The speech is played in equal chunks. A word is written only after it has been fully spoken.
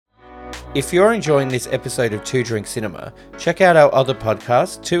If you're enjoying this episode of Two Drink Cinema, check out our other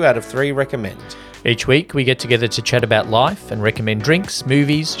podcast, 2 out of 3 Recommend. Each week, we get together to chat about life and recommend drinks,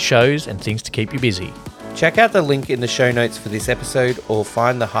 movies, shows, and things to keep you busy. Check out the link in the show notes for this episode or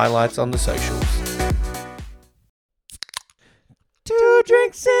find the highlights on the socials. Two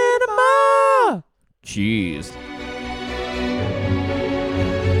Drink Cinema! Jeez.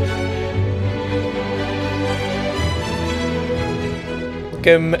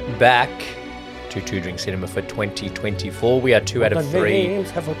 Welcome back to Two Drink Cinema for 2024. We are 2 out of 3.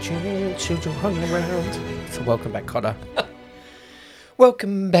 So welcome back, Cotter.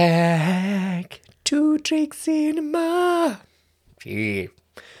 Welcome back to Drink Cinema. Gee.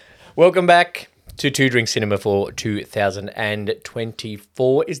 Welcome back to Two Drink Cinema for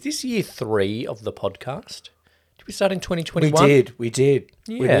 2024. Is this year 3 of the podcast? Did we start in 2021? We did.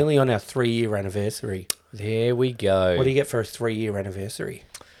 Yeah. We're nearly on our 3-year anniversary. There we go. What do you get for a 3-year anniversary?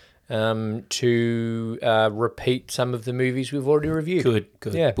 To repeat some of the movies we've already reviewed.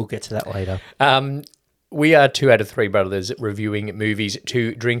 Good. Yeah. We'll get to that later. We are 2 out of 3 brothers reviewing movies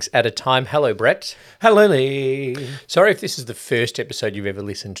 2 drinks at a time. Hello, Brett. Hello, Lee. Sorry if this is the first episode you've ever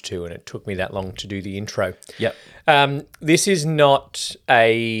listened to and it took me that long to do the intro. Yep. This is not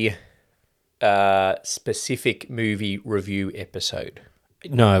a specific movie review episode.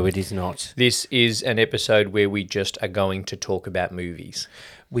 No, it is not. This is an episode where we just are going to talk about movies.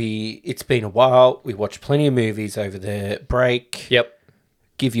 It's been a while. We watched plenty of movies over the break. Yep.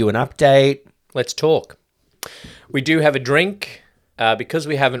 Give you an update. Let's talk. We do have a drink. Because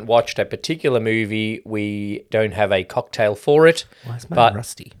we haven't watched a particular movie, we don't have a cocktail for it. Why is mine But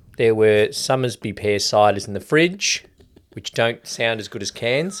rusty? there were Summersby pear ciders in the fridge, which don't sound as good as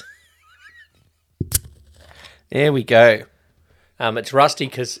cans. There we go. It's rusty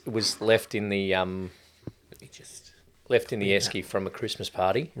because it was left in the esky from a Christmas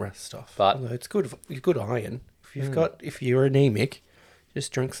party. Rust off. But- Although it's good. Good iron. If you're anemic,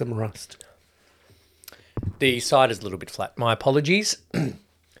 just drink some rust. The cider's a little bit flat. My apologies.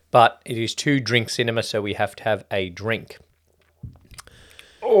 But it is 2 drink cinema, so we have to have a drink.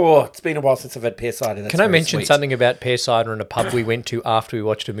 Oh, it's been a while since I've had pear cider. That's Can I very mention sweet. something about pear cider in a pub we went to after we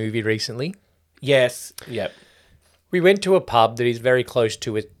watched a movie recently? Yes. Yep. We went to a pub that is very close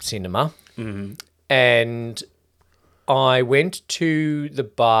to a cinema, and I went to the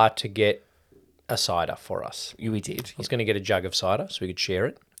bar to get a cider for us. We did. I was going to get a jug of cider so we could share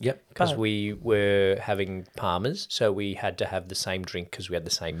it Yep. because we were having Palmers, so we had to have the same drink because we had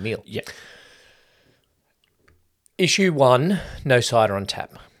the same meal. Yep. Issue 1, no cider on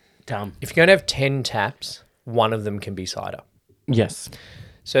tap. Dumb. If you're going to have 10 taps, one of them can be cider. Yes.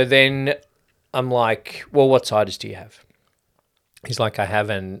 So then I'm like, well, what ciders do you have? He's like, I have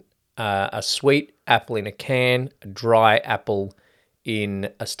a sweet apple in a can, a dry apple in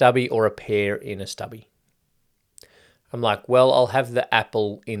a stubby, or a pear in a stubby. I'm like, well, I'll have the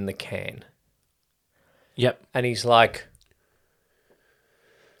apple in the can. Yep. And he's like,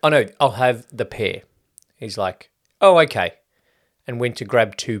 oh no, I'll have the pear. He's like, oh, okay. And went to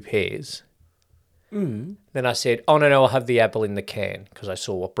grab 2 pears. Then I said, oh no, I'll have the apple in the can because I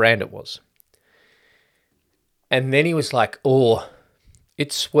saw what brand it was. And then he was like, oh,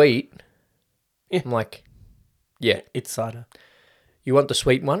 it's sweet. Yeah. I'm like, yeah. It's cider. You want the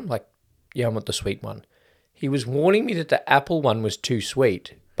sweet one? Like, yeah, I want the sweet one. He was warning me that the apple one was too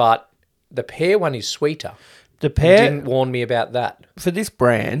sweet, but the pear one is sweeter. The He pear didn't warn me about that. for this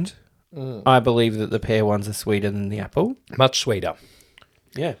brand, I believe that the pear ones are sweeter than the apple. Much sweeter.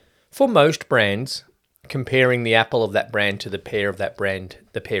 Yeah. For most brands, comparing the apple of that brand to the pear of that brand,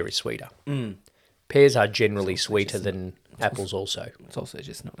 the pear is sweeter. Pears are generally sweeter than apples also. It's also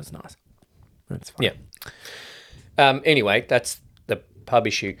just not as nice. That's fine. Yeah. Anyway, that's the pub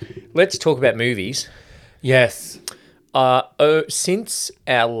issue. Let's talk about movies. Yes. Since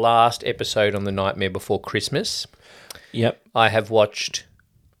our last episode on The Nightmare Before Christmas, Yep. I have watched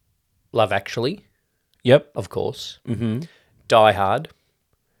Love Actually, Yep. of course. Die Hard,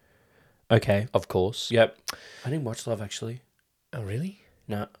 Okay. of course. Yep. I didn't watch Love Actually. Oh, really?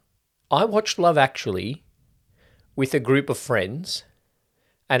 No. I watched Love Actually with a group of friends,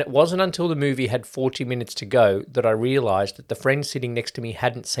 and it wasn't until the movie had 40 minutes to go that I realised that the friend sitting next to me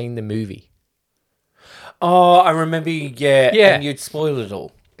hadn't seen the movie. Oh, I remember. Yeah. Yeah. And you'd spoil it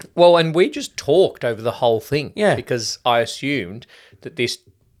all. Well, and we just talked over the whole thing. Yeah. Because I assumed that this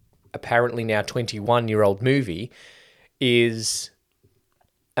apparently now 21-year-old movie is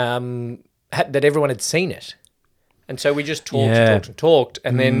that everyone had seen it. And so we just talked.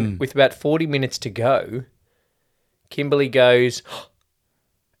 And then with about 40 minutes to go, Kimberly goes,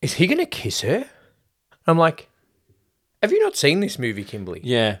 is he going to kiss her? I'm like, have you not seen this movie, Kimberly?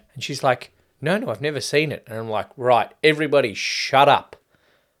 Yeah. And she's like, no, I've never seen it. And I'm like, right, everybody shut up.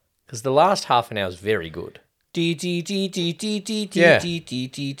 Because the last half an hour is very good. Yeah. That's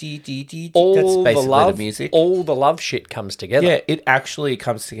That's basically love, the music. all the love shit comes together. Yeah, it actually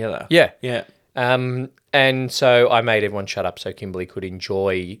comes together. Yeah. Yeah. And so I made everyone shut up so Kimberly could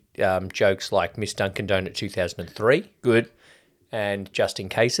enjoy jokes like Miss Dunkin' Donut 2003 Good. and Just in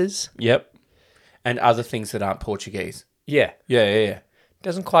Cases. Yep. And other things that aren't Portuguese. Yeah. Yeah.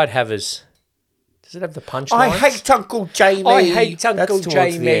 Doesn't quite have as... Does it have the punch I lines? hate Uncle Jamie. I hate Uncle That's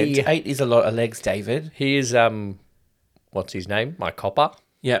towards the Jamie. end. 8 is a lot of legs, David. Here's, what's his name? My copper.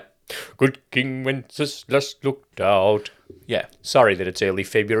 Yep. Good King Wenceslas looked out. Yeah. Sorry that it's early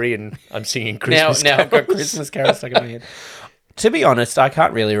February and I'm singing Christmas Now I've got carols. Christmas carols stuck in my head. To be honest, I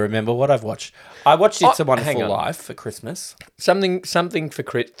can't really remember what I've watched. I watched It's a hang Wonderful on. Life for Christmas. Something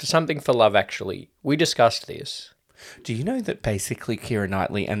for love, actually. We discussed this. Do you know that basically Keira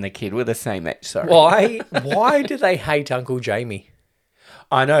Knightley and the kid were the same age? Sorry. Why do they hate Uncle Jamie?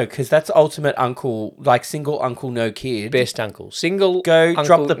 I know, because that's ultimate uncle, like single uncle, no kid. Best uncle. Single Go uncle,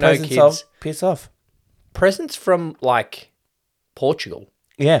 drop the no presents kids. off, piss off. Presents from, like, Portugal.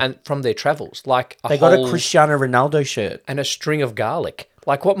 Yeah. And from their travels. Like, They got a Cristiano Ronaldo shirt. and a string of garlic.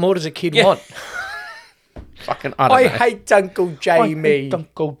 Like, what more does a kid want? Fucking, I don't know. hate Uncle Jamie. I hate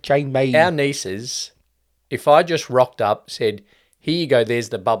Uncle Jamie. Our nieces, if I just rocked up, said, here you go, there's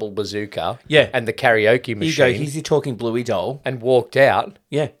the bubble bazooka Yeah. and the karaoke Here you machine, go, here's your talking Bluey doll. and walked out,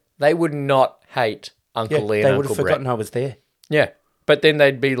 Yeah. they would not hate Uncle Yeah, Lee they and would have Uncle forgotten Brett. I was there. Yeah. But then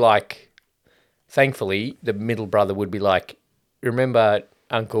they'd be like, thankfully, the middle brother would be like, remember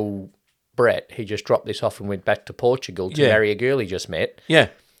Uncle Brett? He just dropped this off and went back to Portugal to Yeah. marry a girl he just met. Yeah.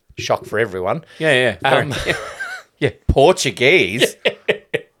 Shock for everyone. Yeah. Um, Yeah. Portuguese.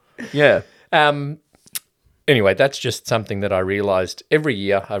 Yeah. Anyway, that's just something that I realised. Every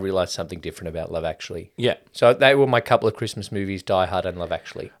year I realise something different about Love Actually. Yeah. So they were my couple of Christmas movies, Die Hard and Love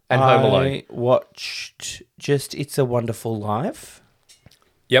Actually. And Home Alone. I watched just It's a Wonderful Life.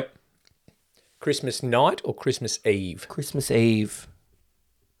 Yep. Christmas night or Christmas Eve? Christmas Eve.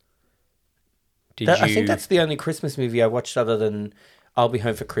 I I think that's the only Christmas movie I watched other than I'll Be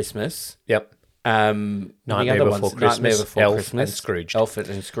Home for Christmas. Yep. The Nightmare other Before ones, Christmas, Nightmare Before Elf Christmas, and Scrooged. Elf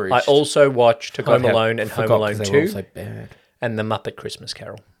and Scrooge. I also watched Home Alone and Home Alone 2 They were all so bad. and The Muppet Christmas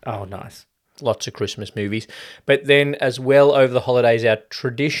Carol. Oh, nice. Lots of Christmas movies. But then as well over the holidays, our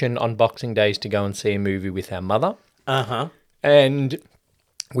tradition on Boxing Day is to go and see a movie with our mother. Uh-huh. And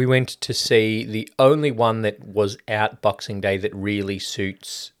we went to see the only one that was out Boxing Day that really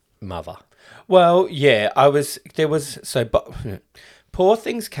suits mother. Well, yeah, Poor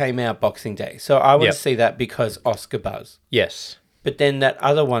Things came out Boxing Day, so I went Yep. to see that because Oscar buzz. Yes. But then that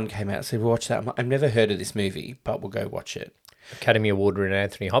other one came out, so we watched that. I've never heard of this movie, but we'll go watch it. Academy Award winner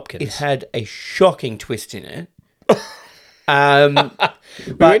Anthony Hopkins. It had a shocking twist in it.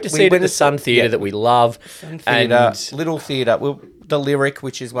 We went to see it at the Sun Theatre that we love. Theatre, little theatre. Well, the Lyric,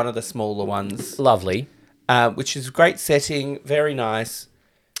 which is one of the smaller ones, Lovely. which is great setting, very nice.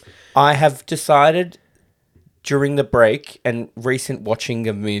 I have decided during the break and recent watching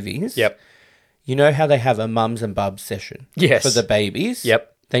of movies. Yep. You know how they have a mums and bubs session? Yes. For the babies?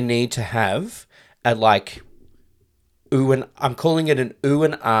 Yep. They need to have a I'm calling it an ooh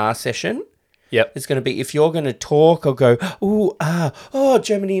and ah session. Yep. It's going to be, if you're going to talk or go, ooh, ah, oh,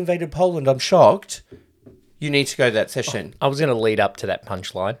 Germany invaded Poland, I'm shocked. You need to go to that session. I was going to lead up to that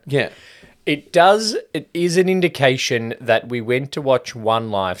punchline. Yeah. It is an indication that we went to watch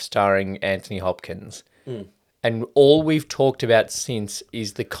One Life starring Anthony Hopkins. And all we've talked about since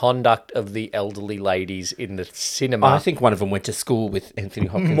is the conduct of the elderly ladies in the cinema. I think one of them went to school with Anthony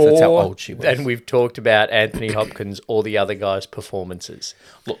Hopkins. That's how old she was. And we've talked about Anthony Hopkins or the other guys' performances.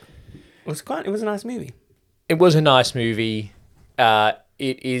 Look, it was a nice movie. It was a nice movie. It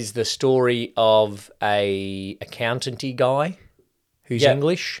is the story of a accountancy guy who's Yep.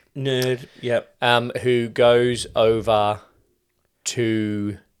 English, Nerd, yep. who goes over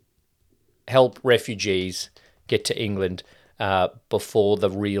to help refugees get to England before the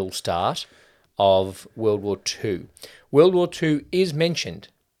real start of World War II. World War II is mentioned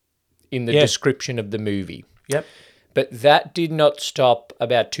in the description of the movie. Yep. But that did not stop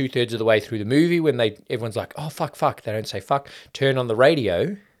about 2/3 of the way through the movie when everyone's like, oh, fuck. They don't say fuck. Turn on the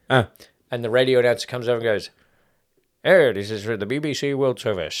radio, and the radio announcer comes over and goes, oh, this is for the BBC World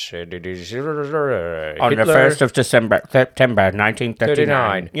Service. And it is On the 1st of September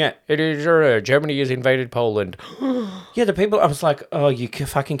 1939. Yeah. It is Germany has invaded Poland. Yeah, the people, I was like, oh, you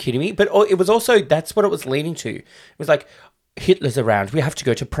fucking kidding me? But it was also, that's what it was leading to. It was like, Hitler's around. We have to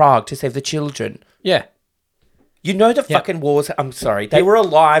go to Prague to save the children. Yeah. You know the fucking wars. I'm sorry. They were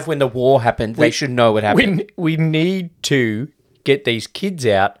alive when the war happened. They should know what happened. We need to get these kids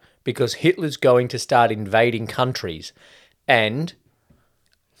out because Hitler's going to start invading countries. And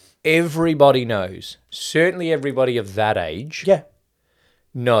everybody knows, certainly everybody of that age Yeah.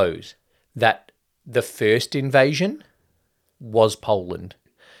 knows that the first invasion was Poland.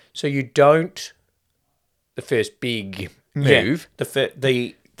 So you don't, the first big move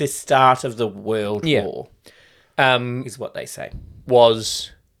The start of the World Yeah. War is what they say.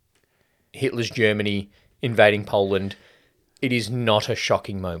 was Hitler's Germany invading Poland. It is not a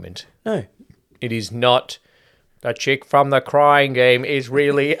shocking moment. No. It is not the chick from the Crying Game is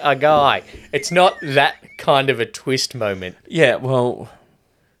really a guy. It's not that kind of a twist moment. Yeah, well,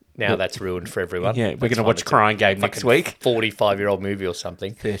 Now that's ruined for everyone. yeah, we're That's going to fine. watch It's a Crying Game next week. 45-year-old movie or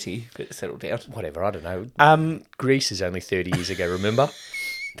something. 30, but settle down. Whatever, I don't know. Greece is only 30 years ago, remember?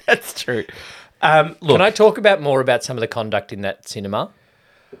 That's true. Can I talk about more about some of the conduct in that cinema?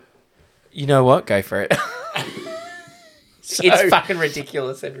 You know what? Go for it. So, It's fucking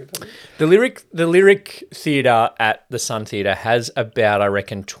ridiculous, everybody. the lyric theatre at the Sun Theatre has about, I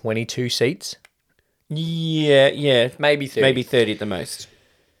reckon, 22 seats. Yeah. Maybe 30. Maybe 30 at the most.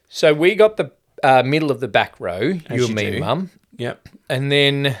 So we got the middle of the back row, you and you me, do. Mum. Yep. And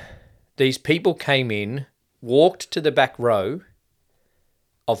then these people came in, walked to the back row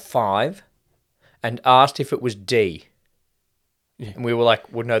of 5 and asked if it was D. Yeah. And we were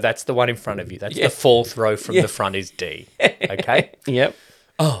like, well, no, that's the one in front of you. That's the 4th row from the front is D. Okay? Yep.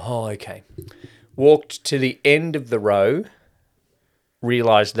 Oh, okay. Walked to the end of the row,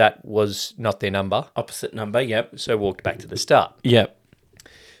 realised that was not their number, Opposite number, yep. so walked back to the start. Yep.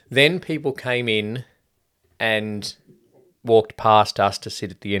 Then people came in and walked past us to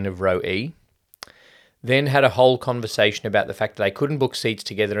sit at the end of row E. Then had a whole conversation about the fact that they couldn't book seats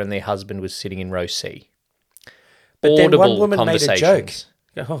together and their husband was sitting in row C. But then one Audible woman made a joke. conversations.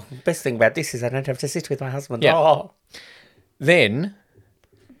 Oh, best thing about this is I don't have to sit with my husband. Yeah. Oh. Then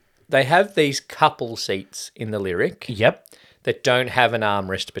they have these couple seats in the lyric Yep. that don't have an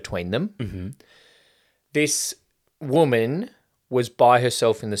armrest between them. Mm-hmm. This woman was by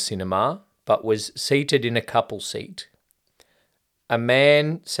herself in the cinema, but was seated in a couple seat. A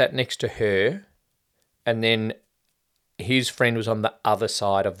man sat next to her, and then his friend was on the other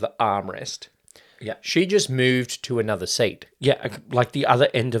side of the armrest. Yeah. She just moved to another seat. Yeah, like the other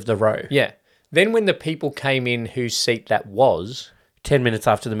end of the row. Yeah. Then when the people came in whose seat that was, 10 minutes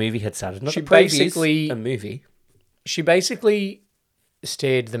after the movie had started. Not She the previews, basically- a movie. she basically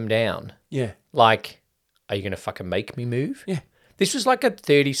stared them down. Yeah. Like, are you going to fucking make me move? Yeah. This was like a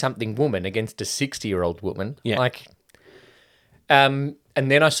 30-something woman against a 60-year-old woman. Yeah. Like, and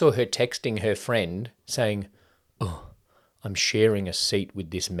then I saw her texting her friend saying, oh, I'm sharing a seat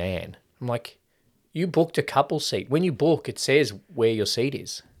with this man. I'm like, you booked a couple seat. When you book, it says where your seat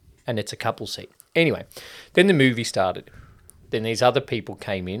is, and it's a couple seat. Anyway, then the movie started. Then these other people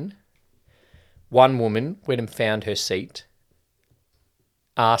came in. One woman went and found her seat,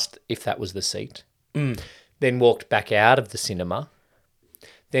 asked if that was the seat, then walked back out of the cinema,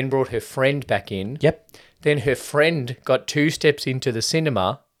 then brought her friend back in. Yep. Then her friend got 2 steps into the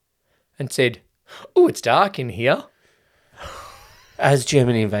cinema and said, oh, it's dark in here. As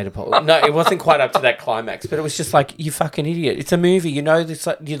Germany invaded Poland. No, it wasn't quite up to that climax, but it was just like, you fucking idiot. It's a movie. You know this,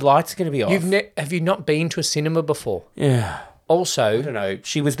 like, your lights are going to be off. Have you not been to a cinema before? Yeah. I Also, don't know.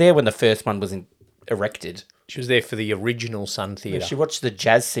 She was there when the first one was erected. she was there for the original Sun Theatre. She watched the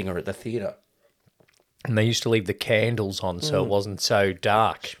jazz singer at the theatre. And they used to leave the candles on so it wasn't so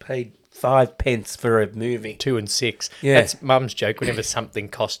dark. Paid 5 pence for a movie. 2 and 6. Yeah. That's Mum's joke. Whenever something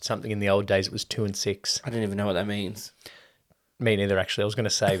cost something in the old days, it was 2 and 6. I don't even know what that means. Me neither, actually. I was going to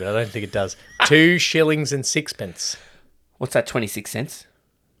say, but I don't think it does. 2 shillings and 6 pence. What's that, 26 cents?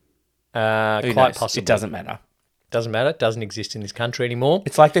 Who Quite knows? possibly. It doesn't matter. Doesn't matter. It doesn't exist in this country anymore.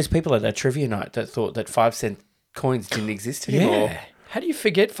 It's like those people at that trivia night that thought that 5-cent coins didn't exist anymore. Yeah. How do you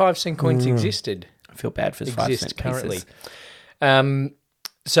forget 5-cent coins existed? I feel bad for the Exist 5-cent currently. pieces.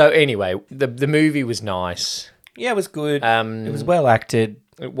 So anyway, the movie was nice. Yeah, it was good. Um, It was well acted.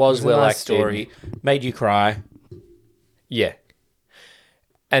 It was a well nice acted. story. Made you cry. Yeah.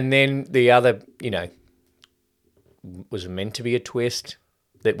 And then the other, was meant to be a twist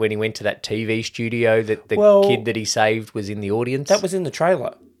that when he went to that TV studio that the kid that he saved was in the audience. That was in the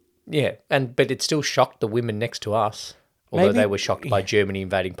trailer. Yeah, but it still shocked the women next to us. Although Maybe- they were shocked by Germany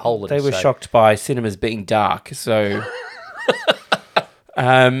invading Poland. They were so shocked by cinemas being dark, so...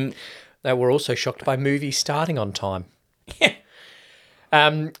 They were also shocked by movies starting on time.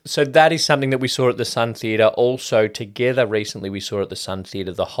 So that is something that we saw at the Sun Theatre. Also, together recently we saw at the Sun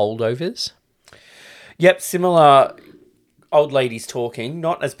Theatre The Holdovers. Yep, similar old ladies talking,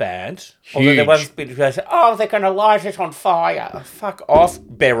 not as bad. Although there was a bit of oh, they're going to light it on fire. Fuck off,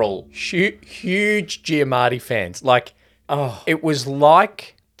 Beryl. Huge Giamatti fans. Like, Oh, it was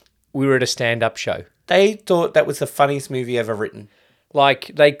like we were at a stand-up show. they thought that was the funniest movie ever written.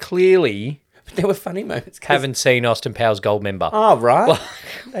 Like, they clearly But there were funny moments. haven't seen Austin Powers Goldmember. Oh, right.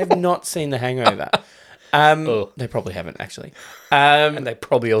 They've not seen The Hangover. They probably haven't, actually. And they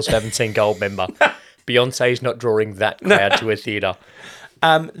probably also haven't seen Goldmember. Beyonce's not drawing that crowd to a theatre.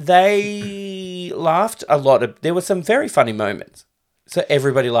 They laughed a lot. There were some very funny moments. So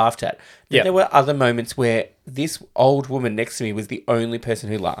everybody laughed at. Then Yep. there were other moments where this old woman next to me was the only person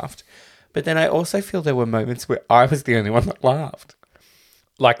who laughed. But then I also feel there were moments where I was the only one that laughed.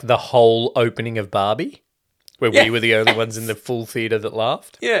 Like the whole opening of Barbie, where Yeah. we were the only ones in the full theatre that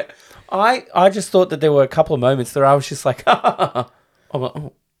laughed. Yeah. I just thought that there were a couple of moments where I was just like, I'm like,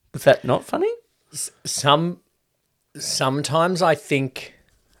 oh, was that not funny? Sometimes I think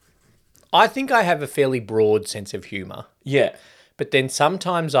I have a fairly broad sense of humour. Yeah. But then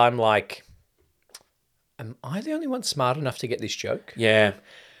sometimes I'm like, am I the only one smart enough to get this joke? Yeah.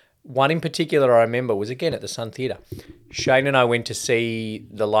 One in particular I remember was, again, at the Sun Theatre. Shane and I went to see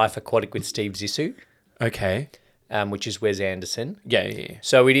The Life Aquatic with Steve Zissou, Okay. which is Wes Anderson. Yeah.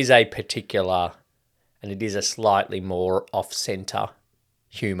 So it is a particular, and it is a slightly more off-centre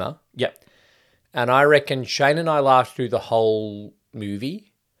humour. Yep. And I reckon Shane and I laughed through the whole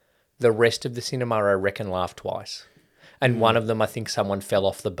movie. The rest of the cinema, I reckon, laughed twice. And one of them, I think someone fell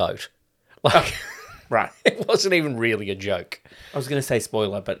off the boat. Like, Right. it wasn't even really a joke. I was going to say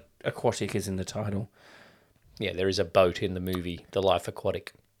spoiler, but aquatic is in the title. Yeah, there is a boat in the movie, The Life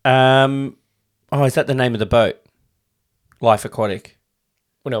Aquatic. Oh, is that the name of the boat? Life Aquatic.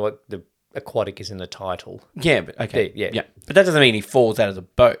 Well, no, the aquatic is in the title. Yeah, but okay. Yeah. But that doesn't mean he falls out of the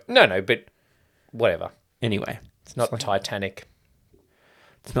boat. No, but whatever. Anyway, It's not Titanic.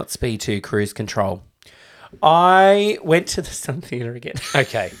 it's not Speed 2 Cruise Control. I went to the Sun Theatre again.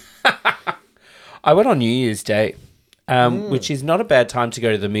 Okay. I went on New Year's Day, which is not a bad time to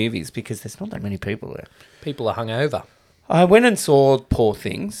go to the movies because there's not that many people there. People are hungover. I went and saw Poor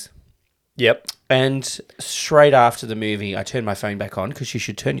Things, Yep. and straight after the movie, I turned my phone back on because you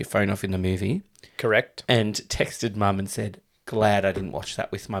should turn your phone off in the movie, Correct. and texted Mum and said, glad I didn't watch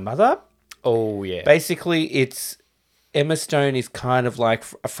that with my mother. Oh, yeah. Basically, it's Emma Stone is kind of like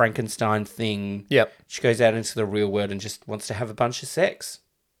a Frankenstein thing. Yep. She goes out into the real world and just wants to have a bunch of sex.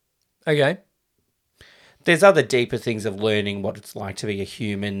 Okay. There's other deeper things of learning what it's like to be a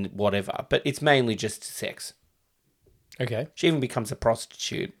human, whatever, but it's mainly just sex. Okay. She even becomes a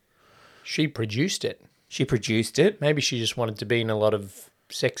prostitute. She produced it. She produced it. Maybe she just wanted to be in a lot of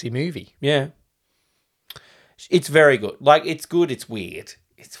sexy movie. Yeah. It's very good. Like, it's good, it's weird.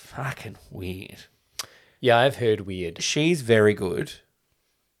 It's fucking weird. Yeah, I've heard weird. She's very good.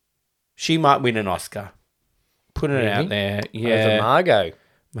 She might win an Oscar. Putting it out there. Over Yeah. Margot.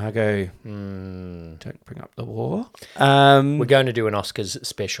 Margot, don't bring up the war. We're going to do an Oscars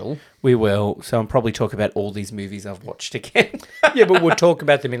special. We will. So I'll probably talk about all these movies I've watched again. Yeah, but we'll talk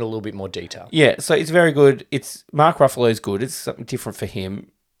about them in a little bit more detail. Yeah, so it's very good. It's Mark Ruffalo's good. It's something different for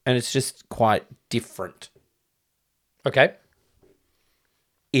him, and it's just quite different. Okay.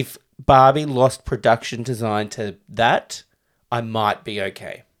 If Barbie lost production design to that, I might be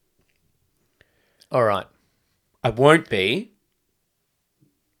okay. All right. I won't be,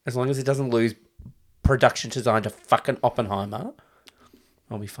 as long as it doesn't lose production design to fucking Oppenheimer.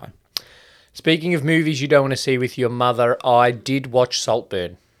 I'll be fine. Speaking of movies you don't want to see with your mother, I did watch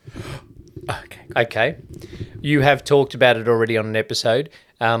Saltburn. Okay. Okay. You have talked about it already on an episode,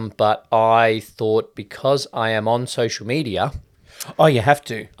 but I thought because I am on social media, Oh, you have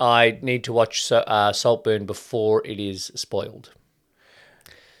to. I need to watch Saltburn before it is spoiled.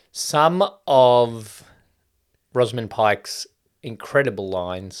 Some of Rosamund Pike's incredible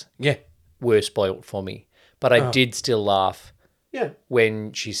lines Yeah. were spoiled for me, but I did still laugh Yeah.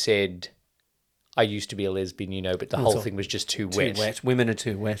 when she said, I used to be a lesbian, you know, but the whole thing was just too wet. Too wet. Women are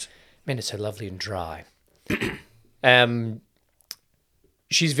too wet. Men are so lovely and dry.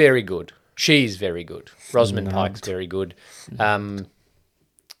 She's very good. She's very good. Rosamund Pike's very good. I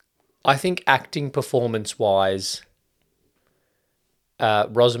think acting performance-wise,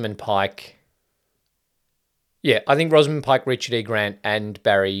 Rosamund Pike... Yeah, I think Rosamund Pike, Richard E. Grant, and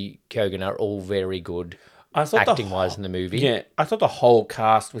Barry Keoghan are all very good I thought acting-wise in the movie. Yeah, I thought the whole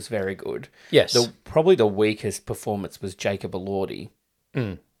cast was very good. Yes. Probably the weakest performance was Jacob Elordi,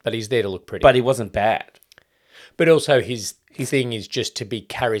 But he's there to look pretty. but he wasn't bad. But also his thing is just to be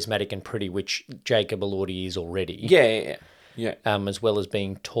charismatic and pretty, which Jacob Elordi is already. Yeah. As well as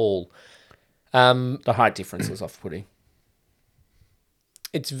being tall. The height difference was off-putting.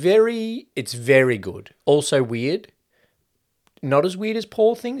 It's very good. Also weird. Not as weird as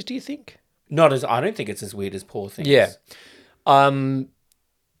Poor Things, do you think? I don't think it's as weird as Poor Things. Yeah.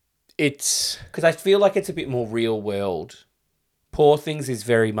 It's Because I feel like it's a bit more real world. Poor Things is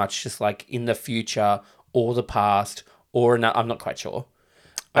very much just like in the future or the past or I'm not quite sure.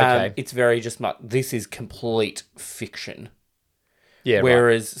 Okay. It's very just this is complete fiction. yeah. Right.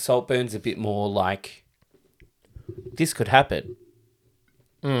 Whereas Saltburn's a bit more like this could happen.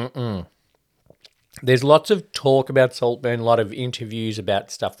 There's lots of talk about Saltburn, a lot of interviews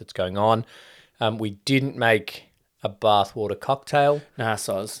about stuff that's going on. We didn't make a bathwater cocktail Nah,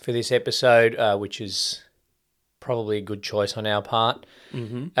 soz. for this episode, which is probably a good choice on our part.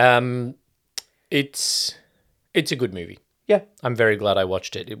 Mm-hmm. It's a good movie. Yeah. I'm very glad I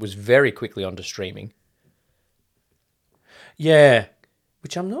watched it. It was very quickly onto streaming. Yeah.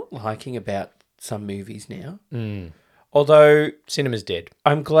 Which I'm not liking about some movies now. Although Cinema's dead.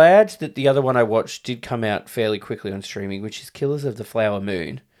 I'm glad that the other one I watched did come out fairly quickly on streaming, which is Killers of the Flower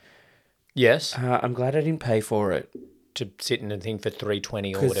Moon. Yes. I'm glad I didn't pay for it. To sit in a thing for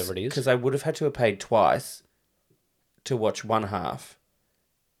 $3.20 or whatever it is. Because I would have had to have paid twice to watch one half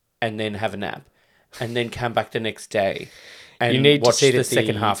and then have a nap and then come back the next day and You need to watch sit the at the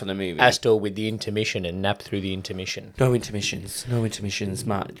second half of the movie. Astor with the intermission and nap through the intermission. No intermissions. No intermissions,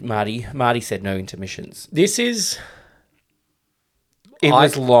 Marty. Marty said no intermissions. This is... It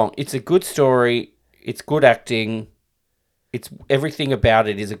was long. It's a good story. It's good acting. It's everything about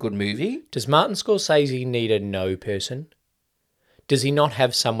it is a good movie. Does Martin Scorsese need a no person? Does he not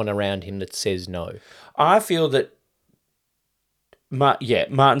have someone around him that says no? I feel that,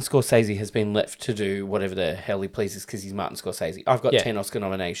 Martin Scorsese has been left to do whatever the hell he pleases because he's Martin Scorsese. I've got 10 Oscar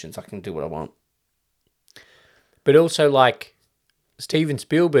nominations. I can do what I want. But also, like, Steven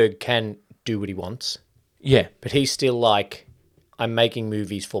Spielberg can do what he wants, Yeah. but he's still like, I'm making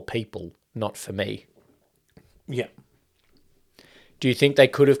movies for people, not for me. Yeah. Do you think they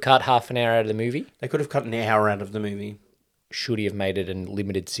could have cut half an hour out of the movie? They could have cut an hour out of the movie. Should he have made it a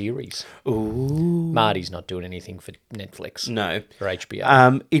limited series? Ooh. Marty's not doing anything for Netflix No. or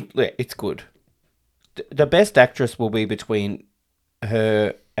HBO. It's good. The best actress will be between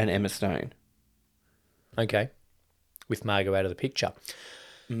her and Emma Stone. Okay. With Margot out of the picture.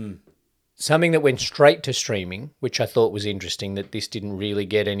 Something that went straight to streaming, which I thought was interesting that this didn't really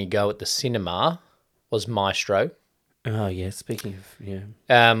get any go at the cinema, was Maestro. Oh, yeah. Speaking of, yeah.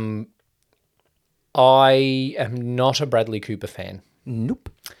 I am not a Bradley Cooper fan. Nope.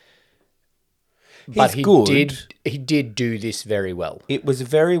 But He's good. He did do this very well. It was a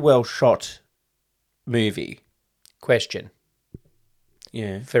very well shot movie. Question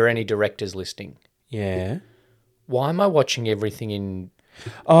Yeah. for any directors listening. Yeah. Why am I watching everything in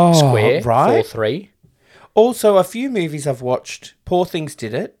Oh, square? right. 4:3? Also, a few movies I've watched. Poor Things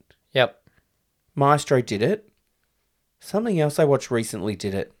did it. Yep. Maestro did it. Something else I watched recently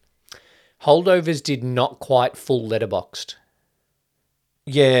did it. Holdovers did not quite full letterboxed.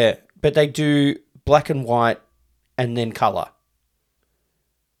 Yeah, but they do black and white and then colour.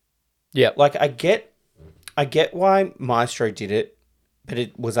 Yep. Like I get why Maestro did it, but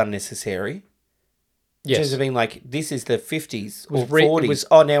it was unnecessary. In terms Yes. of being like, this is the 50s or was re- it 40s. was-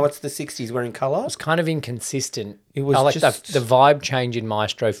 Oh, now it's the 60s. We're in colour. It was kind of inconsistent. It was I like just- the vibe change in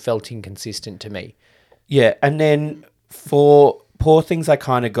Maestro felt inconsistent to me. Yeah, and then for Poor Things, I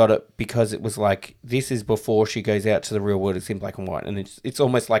kind of got it because it was like, this is before she goes out to the real world. It's in black and white, and it's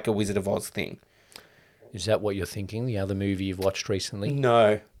almost like a Wizard of Oz thing. Is that what you're thinking? The other movie you've watched recently?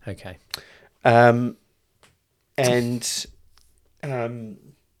 No. Okay.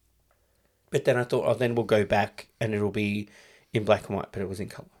 But then I thought, oh, then we'll go back and it'll be in black and white, but it was in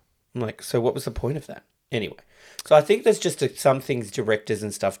colour. I'm like, so what was the point of that? Anyway, so I think there's just some things directors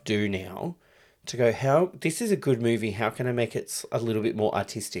and stuff do now to go, this is a good movie. How can I make it a little bit more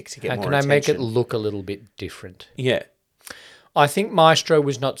artistic to get How more can I attention? make it look a little bit different? Yeah. I think Maestro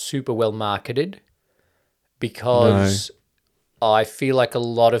was not super well marketed because I feel like a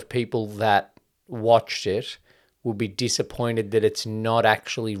lot of people that watched it will be disappointed that it's not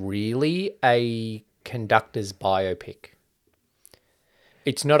actually really a conductor's biopic.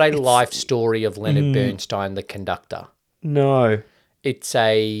 It's not a life story of Leonard Bernstein, the conductor. No. It's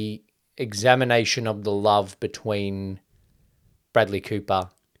a examination of the love between Bradley Cooper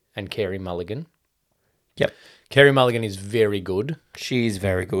and Carey Mulligan. Yep. Carey Mulligan is very good. She is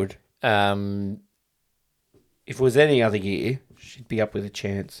very good. Um, If it was any other year, she'd be up with a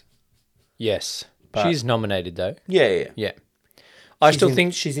chance. yes. But- She's nominated though. Yeah. Yeah. I still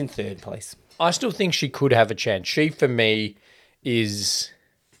think she's in third place. she could have a chance. She, for me, is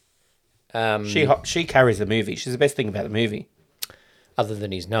She carries the movie. She's the best thing about the movie. Other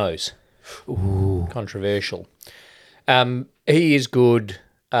than his nose. Ooh. Controversial. He is good.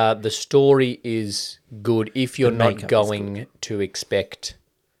 The story is good if you're not makeup is going to expect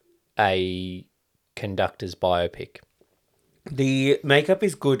a conductor's biopic. The makeup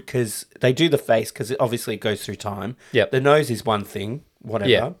is good because they do the face because obviously it goes through time. Yep. The nose is one thing, whatever.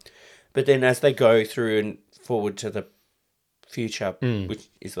 Yeah. But then as they go through and forward to the future, which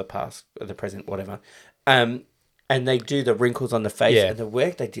is the past, or the present, whatever, and they do the wrinkles on the face Yeah. and the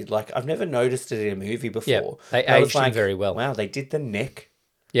work they did, like I've never noticed it in a movie before. Yeah, they And I was aged him very well. Wow, they did the neck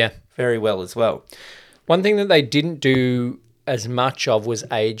Yeah. very well as well. One thing that they didn't do as much of was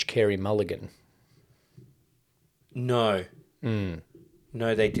age Carey Mulligan. No.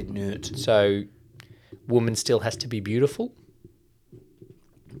 No, they did not. So, woman still has to be beautiful.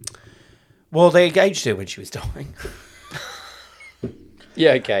 Well, they engaged her when she was dying.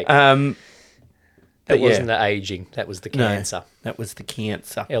 Yeah, okay. But that yeah. wasn't the aging. That was the No, cancer. that was the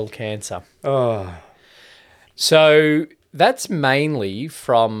cancer. L cancer. Oh. So, that's mainly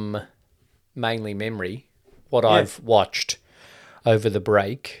from Mainly Memory, what I've watched over the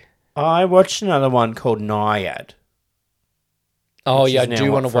break. I watched another one called Naiad. Oh, Which yeah, I is now do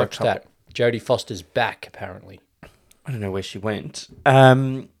up want to for a watch that. Jodie Foster's back, apparently. I don't know where she went.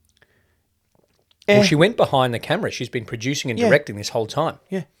 Well, she went behind the camera. She's been producing and directing this whole time.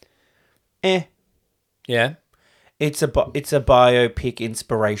 Yeah. Yeah. It's a biopic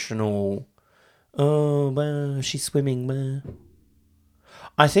inspirational. Oh, she's swimming.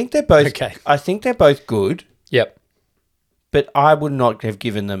 I think they're both. Okay. I think they're both good, Yep. but I would not have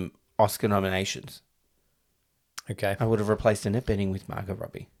given them Oscar nominations. Okay. I would have replaced Annette Bening with Margot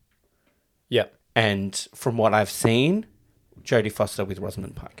Robbie. Yep. And from what I've seen, Jodie Foster with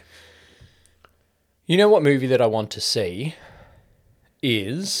Rosamund Pike. You know what movie that I want to see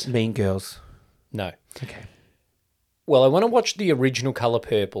is... Mean Girls. No. Okay. Well, I want to watch the original Colour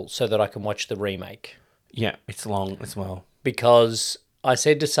Purple so that I can watch the remake. Yeah, it's long as well. Because I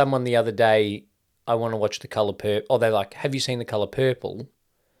said to someone the other day, I want to watch the Colour Purple. Or they're like, have you seen the Colour Purple?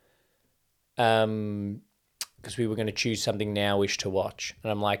 Because we were going to choose something now-ish to watch.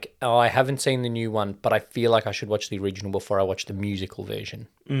 And I'm like, oh, I haven't seen the new one, but I feel like I should watch the original before I watch the musical version.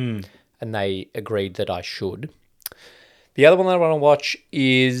 And they agreed that I should. The other one that I want to watch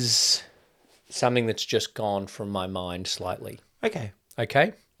is something that's just gone from my mind slightly. Okay.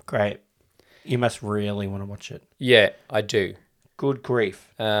 Okay? Great. You must really want to watch it. Yeah, I do. Good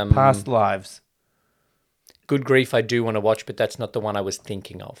grief. Past lives. Good Grief I do want to watch, but that's not the one I was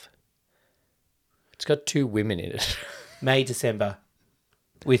thinking of. It's got 2 women in it. May, December.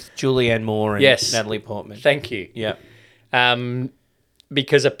 With Julianne Moore and Yes. Natalie Portman. Thank you. Yeah.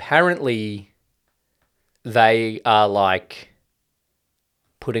 Because apparently they are like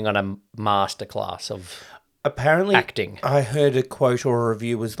putting on a masterclass of Apparently, acting. I heard a quote or a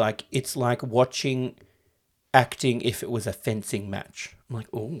review was like, it's like watching acting if it was a fencing match. I'm like,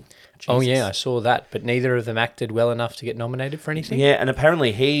 oh, Oh, yeah, I saw that. But neither of them acted well enough to get nominated for anything? Yeah, and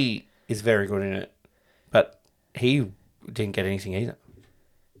apparently he is very good in it. But he didn't get anything either.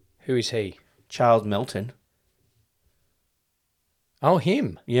 Who is he? Charles Melton. Oh,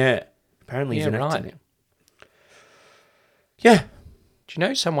 him. Yeah. Apparently he's Yeah, an actor right. now. Yeah. Do you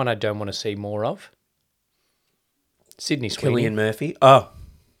know someone I don't want to see more of? Sydney Sweeney. Cillian Murphy. Oh.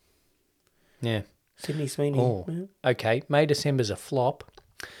 Yeah. Sydney Sweeney. Oh, Yeah. okay. May December's a flop.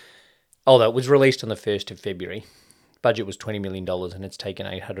 Although it was released on the 1st of February. Budget was $20 million and it's taken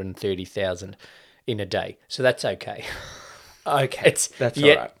 $830,000 in a day. So that's okay. Okay. It's That's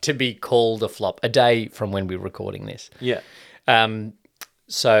yet all right. to be called a flop. A day from when we're recording this. Yeah.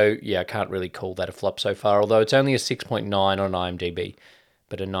 So, yeah, I can't really call that a flop so far, although it's only a 6.9 on IMDb,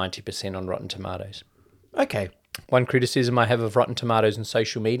 but a 90% on Rotten Tomatoes. Okay. One criticism I have of Rotten Tomatoes and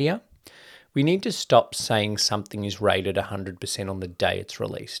social media, we need to stop saying something is rated 100% on the day it's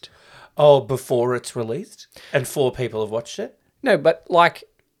released. Oh, before it's released? And 4 people have watched it? No, but like,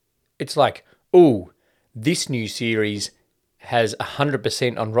 it's like, ooh, this new series has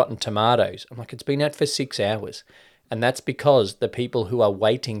 100% on Rotten Tomatoes. I'm like, it's been out for 6 hours. And that's because the people who are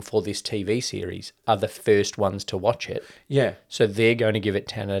waiting for this TV series are the first ones to watch it. Yeah. So they're going to give it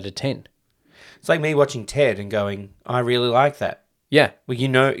 10 out of 10. It's like me watching Ted and going, I really like that. Yeah. Well, you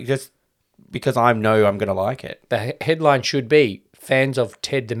know, just because I know I'm going to like it. The headline should be, fans of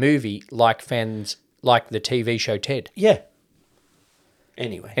Ted the movie like fans like the TV show Ted. Yeah.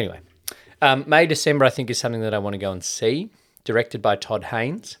 Anyway. May, December, I think, is something that I want to go and see. Directed by Todd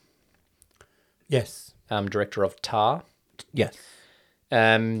Haynes, Yes. director of Tar. Yes.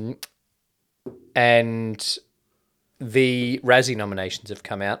 And the Razzie nominations have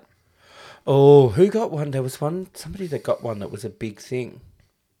come out. Oh, who got one? There was somebody that got one that was a big thing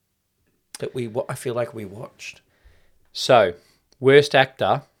that I feel like we watched. So, worst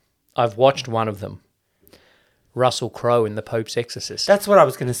actor, I've watched one of them. Russell Crowe in The Pope's Exorcist. That's what I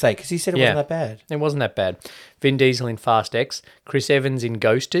was going to say, because you said it Yeah. wasn't that bad. It wasn't that bad. Vin Diesel in Fast X, Chris Evans in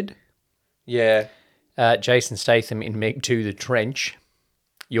Ghosted, Yeah. Jason Statham in Meg 2 The Trench,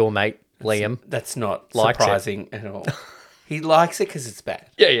 your mate, Liam. That's not Likes it. surprising at all. He likes it because it's bad.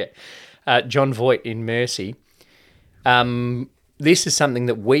 Yeah. John Voight in Mercy. This is something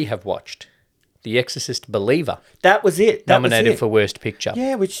that we have watched. The Exorcist Believer, That was it. That was nominated it. for Worst Picture.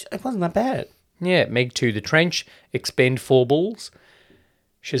 Yeah, which it wasn't that bad. Yeah, Meg 2 The Trench, Expendables,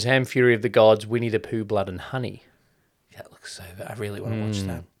 Shazam Fury of the Gods, Winnie the Pooh, Blood and Honey. That looks so bad. I really want to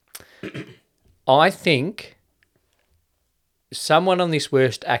watch that. I think someone on this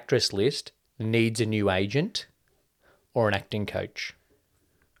worst actress list needs a new agent or an acting coach.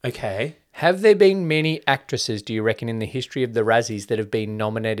 Okay. Have there been many actresses, do you reckon, in the history of the Razzies that have been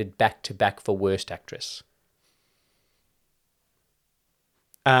nominated back-to-back for Worst Actress?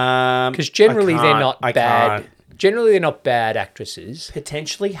 Because generally they're not bad. Generally they're not bad actresses.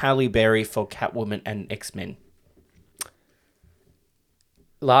 Potentially Halle Berry for Catwoman and X-Men.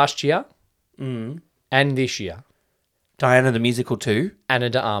 Last year and this year, Diana the Musical too. Ana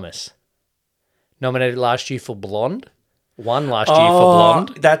de Armas. Nominated last year for Blonde. Won last year for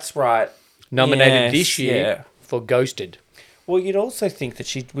Blonde. That's right. Nominated Yes, this year for Ghosted. Well, you'd also think that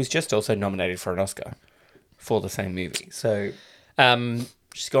she was just also nominated for an Oscar for the same movie. So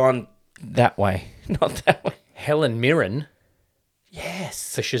she's gone that way, not that way. Helen Mirren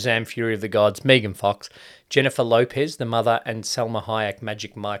Yes. for Shazam Fury of the Gods. Megan Fox. Jennifer Lopez, the mother, and Selma Hayek,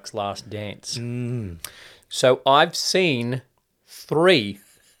 Magic Mike's Last Dance. So I've seen 3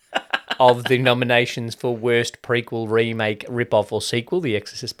 of the nominations for Worst Prequel, Remake, Rip-Off or Sequel: The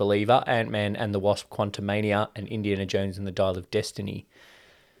Exorcist Believer, Ant-Man and the Wasp: Quantumania, and Indiana Jones and the Dial of Destiny.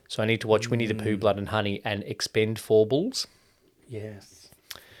 So I need to watch Winnie the Pooh, Blood and Honey, and Expendables. Yes.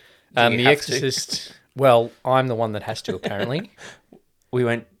 The have to? Exorcist... Well, I'm the one that has to, apparently. Are we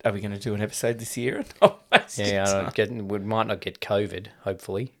going to do an episode this year? Yeah, we might not get COVID,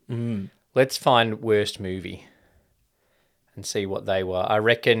 hopefully. Let's find worst movie and see what they were. I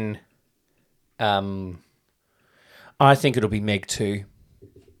reckon... I think it'll be Meg 2.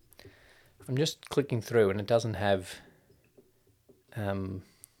 I'm just clicking through and it doesn't have...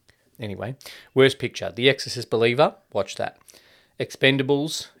 Anyway, worst picture. The Exorcist Believer. Watch that.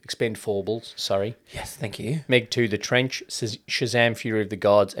 Expendables, sorry. Yes, thank you. Meg 2, The Trench, Shazam Fury of the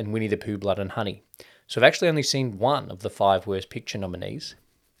Gods, and Winnie the Pooh, Blood and Honey. So I've actually only seen 1 of the 5 worst picture nominees.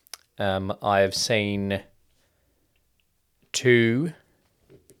 I have seen 3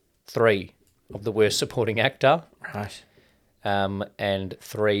 of the worst supporting actor. Right. And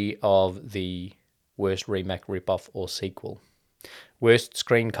 3 of the worst remake, rip-off or sequel. Worst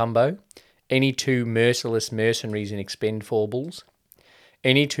screen combo. Any 2 merciless mercenaries in Expendables.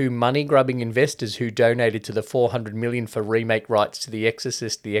 Any 2 money-grubbing investors who donated to the $400 million for remake rights to The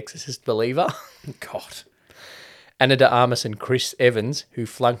Exorcist Believer. God. Ana de Armas and Chris Evans, who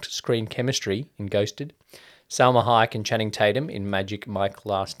flunked screen chemistry in Ghosted. Salma Hayek and Channing Tatum in Magic Mike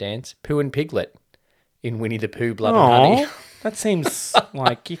Last Dance. Pooh and Piglet in Winnie the Pooh, Blood and Honey. That seems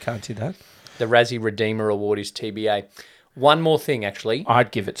like you can't do that. The Razzie Redeemer Award is TBA. One more thing, actually.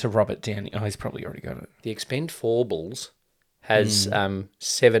 I'd give it to Robert Downey. Oh, he's probably already got it. The Expendables has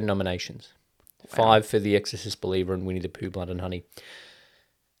 7 nominations. 5 for The Exorcist Believer and Winnie the Pooh, Blood and Honey.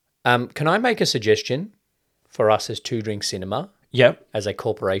 Can I make a suggestion for us as Two Drink Cinema Yep. as a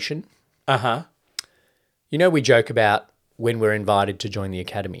corporation? Uh-huh. You know, we joke about when we're invited to join the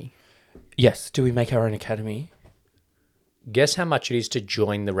Academy. Yes. Do we make our own Academy? Guess how much it is to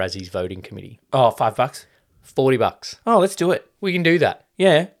join the Razzies voting committee? Oh, $5. $40. Oh, let's do it. We can do that.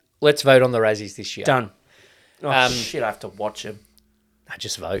 Yeah. Let's vote on the Razzies this year. Done. Oh, shit, I have to watch him. I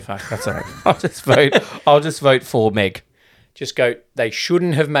just vote. Fuck, that's all right. I'll just vote for Meg. Just go, they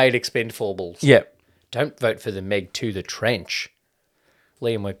shouldn't have made Expendables. Yep. Don't vote for the Meg 2, The Trench.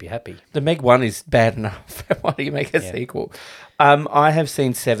 Liam won't be happy. The Meg 1 is bad enough. Why do you make a sequel? I have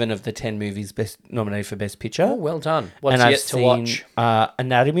seen 7 of the 10 movies nominated for Best Picture. Oh, well done. What's and yet I've to seen, watch?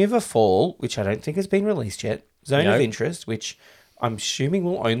 Anatomy of a Fall, which I don't think has been released yet. Zone No. of Interest, which I'm assuming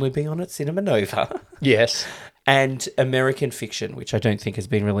will only be on at Cinema Nova. Yes. And American Fiction, which I don't think has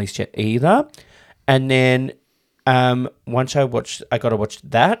been released yet either. And then once I got to watch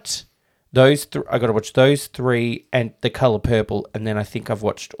that. I got to watch those 3 and The Color Purple, and then I think I've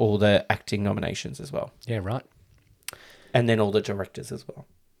watched all the acting nominations as well, Yeah, right. and then all the directors as well.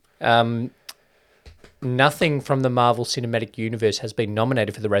 nothing from the Marvel Cinematic Universe has been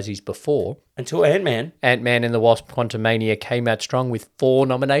nominated for the Razzies before. Until Ant-Man. Ant-Man and the Wasp: Quantumania came out strong with 4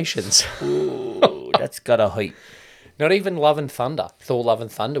 nominations. Ooh, that's got a hype. Not even Love and Thunder. Thor: Love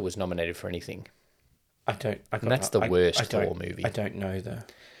and Thunder was nominated for anything. That's the worst Thor movie. I don't know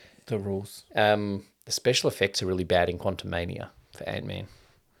the rules. The special effects are really bad in Quantumania for Ant-Man.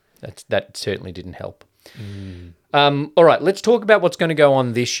 That certainly didn't help. All right, let's talk about what's going to go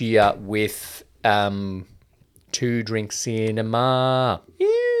on this year with Two Drink Cinema.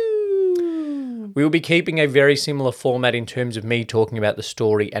 We will be keeping a very similar format in terms of me talking about the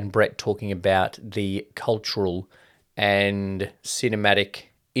story and Brett talking about the cultural and cinematic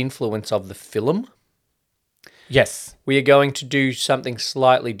influence of the film. Yes. We are going to do something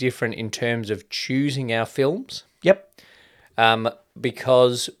slightly different in terms of choosing our films. Yep.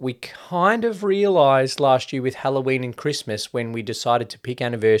 Because we kind of realised last year with Halloween and Christmas, when we decided to pick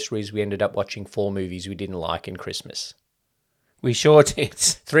anniversaries, we ended up watching 4 movies we didn't like in Christmas. We sure did.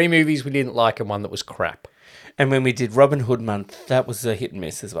 3 movies we didn't like and 1 that was crap. And when we did Robin Hood month, that was a hit and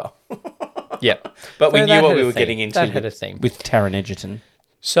miss as well. Yeah. But we So knew that what had we a were theme. getting into That had a theme. with Taron Egerton.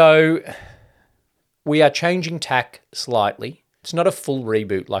 So we are changing tack slightly. It's not a full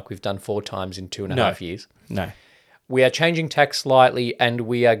reboot like we've done 4 times in 2.5 years. No. We are changing tack slightly and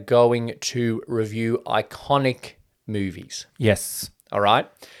we are going to review iconic movies. Yes. All right?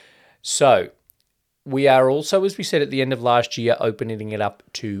 So we are also, as we said at the end of last year, opening it up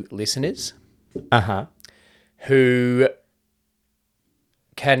to listeners Uh-huh. who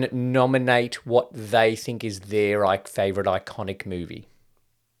can nominate what they think is their favourite iconic movie.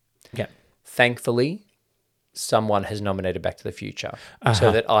 Yeah. Thankfully, someone has nominated Back to the Future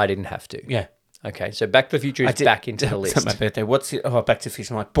so that I didn't have to. Yeah. Okay, so Back to the Future is back into the list. It's my birthday. What's it? Oh, Back to the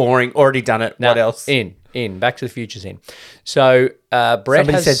Future. I'm like, boring. Already done it. What else? In. Back to the Future's in. So Brett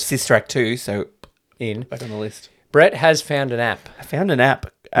Somebody has... said Sister Act 2, so in. back on the list. Brett has found an app I found an app.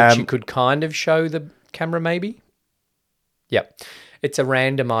 which you could kind of show the camera maybe. Yep. It's a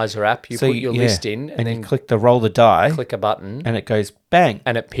randomizer app. You put your list in and then you click the roll the die click a button and it goes bang.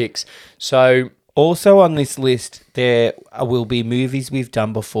 and it picks. So Also on this list, there will be movies we've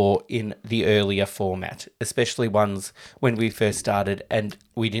done before in the earlier format, especially ones when we first started and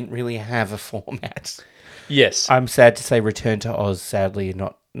we didn't really have a format. yes. I'm sad to say Return to Oz, sadly,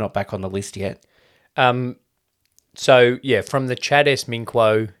 not back on the list yet. So yeah, from the Chad S.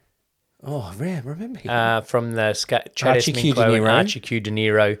 Minquo, Oh, remember him. from the Chad S. Archie Q. Minquo De and Niro. Archie Q. De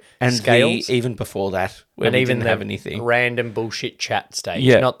Niro And scales. even before that, when And we even didn't the have anything. random bullshit chat stage.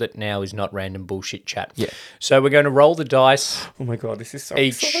 Yeah. Not that now is not random bullshit chat. Yeah. So we're going to roll the dice Oh my God, this is so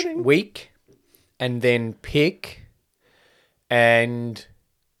each exciting. week and then pick, and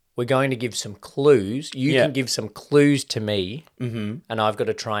we're going to give some clues. You Yeah. can give some clues to me, and I've got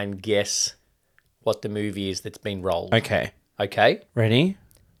to try and guess what the movie is that's been rolled. Okay. Okay? Ready?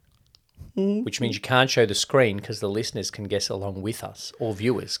 Which means you can't show the screen because the listeners can guess along with us, or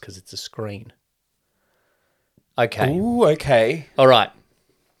viewers because it's a screen. Okay. Ooh, okay. All right.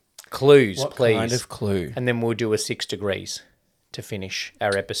 Clues, What please. kind of clue? And then we'll do a 6 degrees to finish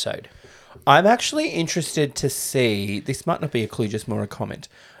our episode. I'm actually interested to see, this might not be a clue, just more a comment.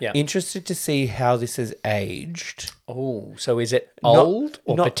 Yeah. Interested to see how this has aged. Oh, so is it old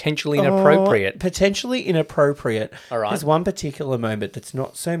or not- potentially inappropriate? Potentially inappropriate. All right. There's one particular moment that's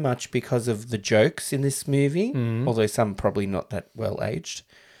not so much because of the jokes in this movie, although some probably not that well aged.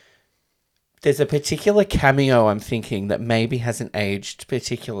 There's a particular cameo I'm thinking that maybe hasn't aged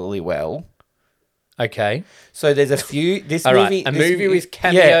particularly well. Okay. So there's a few. This All right. movie, A this movie with yeah.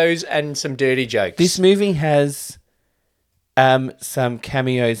 cameos and some dirty jokes. This movie has some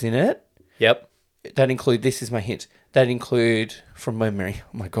cameos in it Yep. that include, this is my hint, that include, from memory,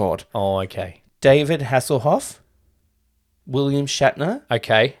 oh my God, Oh, okay. David Hasselhoff, William Shatner,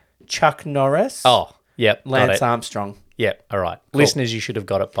 Okay. Chuck Norris, Oh, yep. Got Lance it. Armstrong. Yep. All right. Listeners, you should have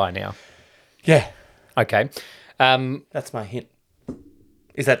got it by now. Yeah, Okay. that's my hint.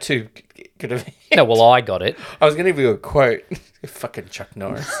 Is that too good of a hint? No, well, I got it. I was going to give you a quote. Fucking Chuck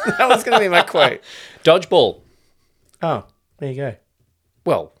Norris. That was going to be my quote. Dodgeball. Oh, there you go.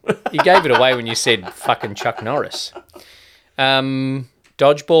 Well, you gave it away when you said fucking Chuck Norris.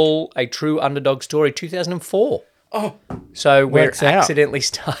 Dodgeball, A True Underdog Story, 2004. Oh, So we're Works out. accidentally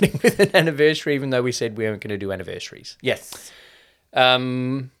starting with an anniversary, even though we said we weren't going to do anniversaries. yes.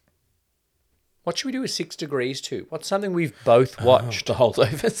 What should we do with 6 degrees to? What's something we've both watched? The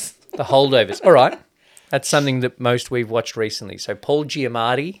holdovers. The Holdovers. All right. That's something that most we've watched recently. So Paul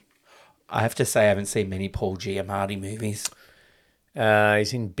Giamatti, I have to say I haven't seen many Paul Giamatti movies.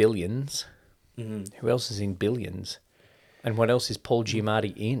 he's in Billions. Who else is in Billions? And what else is Paul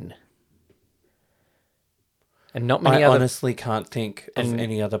Giamatti in? And not I many other... honestly can't think of and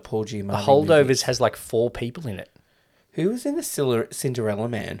any other Paul Giamatti The Holdovers movies. has like 4 people in it. Who was in the Cinderella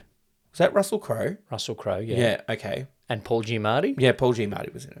Man? Was that Russell Crowe? Russell Crowe, yeah. Yeah, okay. And Paul Giamatti? Yeah, Paul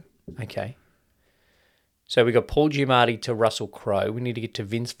Giamatti was in it. Okay. So we got Paul Giamatti to Russell Crowe. We need to get to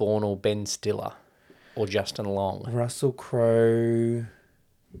Vince Vaughn or Ben Stiller or Justin Long. Russell Crowe.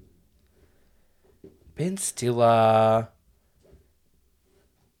 Ben Stiller.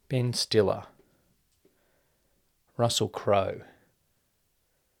 Ben Stiller. Russell Crowe.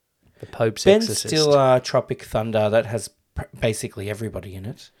 The Pope's Ben Exorcist. Stiller, Tropic Thunder. That has basically everybody in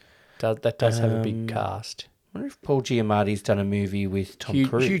it. That does have a big cast. I wonder if Paul Giamatti's done a movie with Tom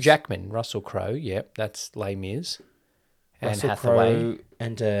Cruise. Hugh Jackman, Russell Crowe. Yep, that's Les Mis. Anne Russell Hathaway. Crowe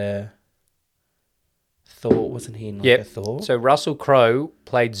and Thor. Wasn't he in like a Thor? So Russell Crowe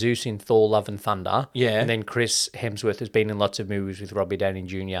played Zeus in Thor: Love and Thunder. Yeah. And then Chris Hemsworth has been in lots of movies with Robbie Downey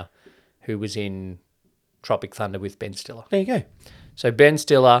Jr., who was in Tropic Thunder with Ben Stiller. There you go. So Ben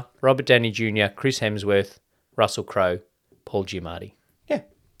Stiller, Robert Downey Jr., Chris Hemsworth, Russell Crowe, Paul Giamatti. Yeah.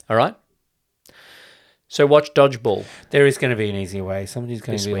 All right? So watch Dodgeball. There is going to be an easier way. Somebody's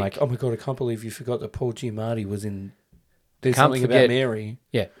going This to be week. like, oh my God, I can't believe you forgot that Paul Giamatti was in There's Can't Something forget- About Mary.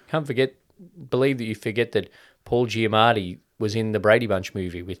 Yeah, believe that you forget that Paul Giamatti was in the Brady Bunch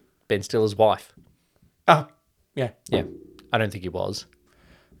movie with Ben Stiller's wife. Oh, yeah. Yeah, I don't think he was.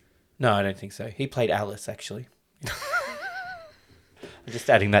 No, I don't think so. He played Alice, actually. I'm just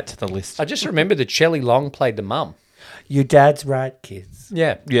adding that to the list. I just remember that Shelley Long played the mum. Your dad's right, kids.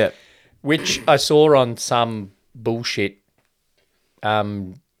 Yeah, Yeah. which I saw on some bullshit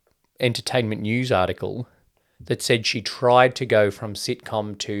entertainment news article that said she tried to go from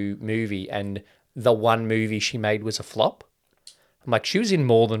sitcom to movie and the one movie she made was a flop. I'm like, she was in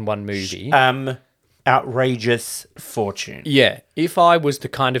more than one movie. Outrageous Fortune. Yeah, if I was the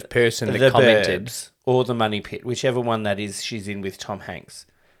kind of person that The commented... Burbs or The Money Pit, whichever one that is she's in with Tom Hanks.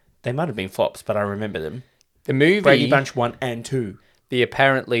 They might have been flops, but I remember them. The movie... Brady Bunch 1 and 2.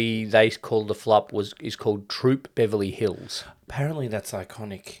 Apparently they called the flop is called Troop Beverly Hills. Apparently that's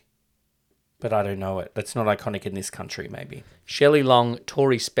iconic. But I don't know it. That's not iconic in this country, maybe. Shelley Long,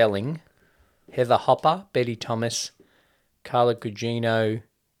 Tori Spelling, Heather Hopper, Betty Thomas, Carla Gugino,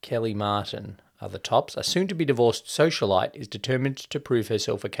 Kelly Martin are the tops. A soon-to-be-divorced socialite is determined to prove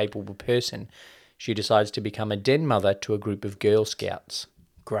herself a capable person. She decides to become a den mother to a group of Girl Scouts.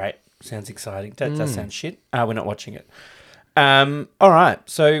 Great. Sounds exciting. That does sound shit. We're not watching it. All right.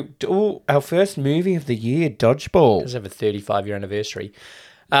 So our first movie of the year, Dodgeball. Does have a 35-year anniversary.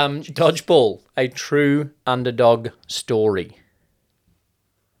 Dodgeball, a true underdog story.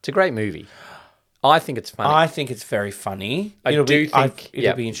 It's a great movie. I think it's funny. I think it's very funny. It'll be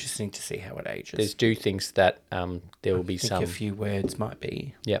interesting to see how it ages. There's do things that there will be I think some... a few words might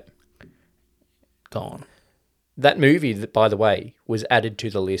be Yep. gone. That movie, that, by the way, was added to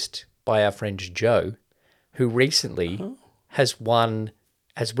the list by our friend Joe, who recently has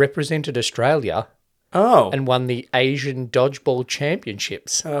represented Australia and won the Asian Dodgeball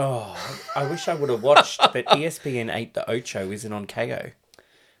Championships. Oh, I wish I would have watched, but ESPN 8 The Ocho isn't on KO.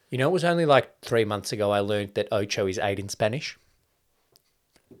 You know, it was only like 3 months ago I learned that Ocho is 8 in Spanish.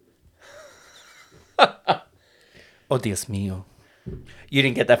 Oh, Dios mío. You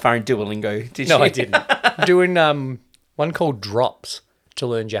didn't get that far in Duolingo, did you? No, I didn't. I'm doing one called Drops to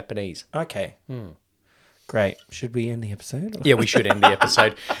learn Japanese. Okay. Great. Should we end the episode? Yeah, we should end the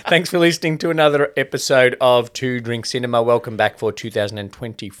episode. Thanks for listening to another episode of Two Drink Cinema. Welcome back for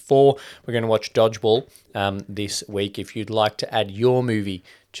 2024. We're going to watch Dodgeball this week. If you'd like to add your movie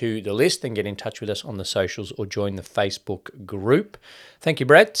to the list, then get in touch with us on the socials or join the Facebook group. Thank you,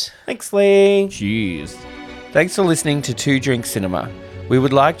 Brett. Thanks, Lee. Cheers. Thanks for listening to Two Drink Cinema. We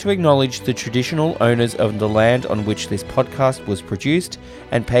would like to acknowledge the traditional owners of the land on which this podcast was produced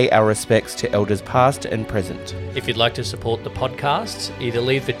and pay our respects to elders past and present. If you'd like to support the podcast, either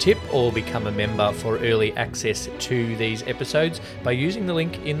leave a tip or become a member for early access to these episodes by using the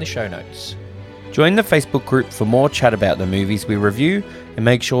link in the show notes. Join the Facebook group for more chat about the movies we review, and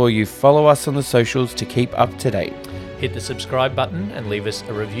make sure you follow us on the socials to keep up to date. Hit the subscribe button and leave us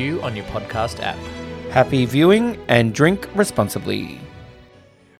a review on your podcast app. Happy viewing and drink responsibly.